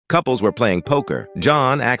Couples were playing poker.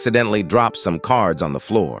 John accidentally dropped some cards on the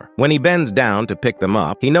floor. When he bends down to pick them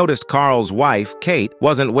up, he noticed Carl's wife, Kate,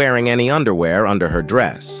 wasn't wearing any underwear under her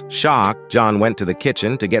dress. Shocked, John went to the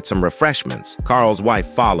kitchen to get some refreshments. Carl's wife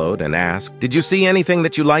followed and asked, "Did you see anything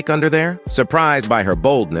that you like under there?" Surprised by her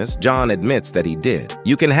boldness, John admits that he did.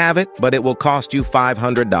 "You can have it, but it will cost you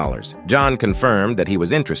 $500. John confirmed that he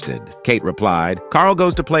was interested. Kate replied, "Carl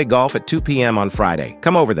goes to play golf at 2 p.m. on Friday.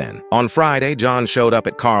 Come over then." On Friday, John showed up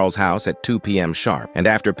at Carl's house at 2 p.m. sharp, and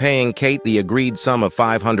after paying Kate the agreed sum of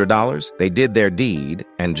 $500, they did their deed,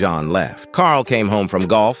 and John left. Carl came home from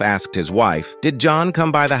golf, asked his wife, "Did John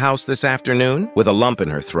come by the house this afternoon?" With a lump in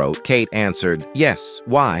her throat, Kate answered, "Yes.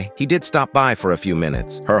 Why? He did stop by for a few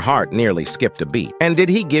minutes." Her heart nearly skipped a beat. "And did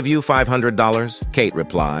he give you $500? Kate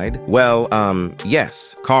replied, "Well,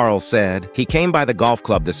 yes." Carl said, "He came by the golf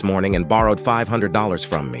club this morning and borrowed $500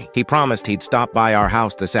 from me. He promised he'd stop by our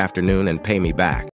house this afternoon and pay me back."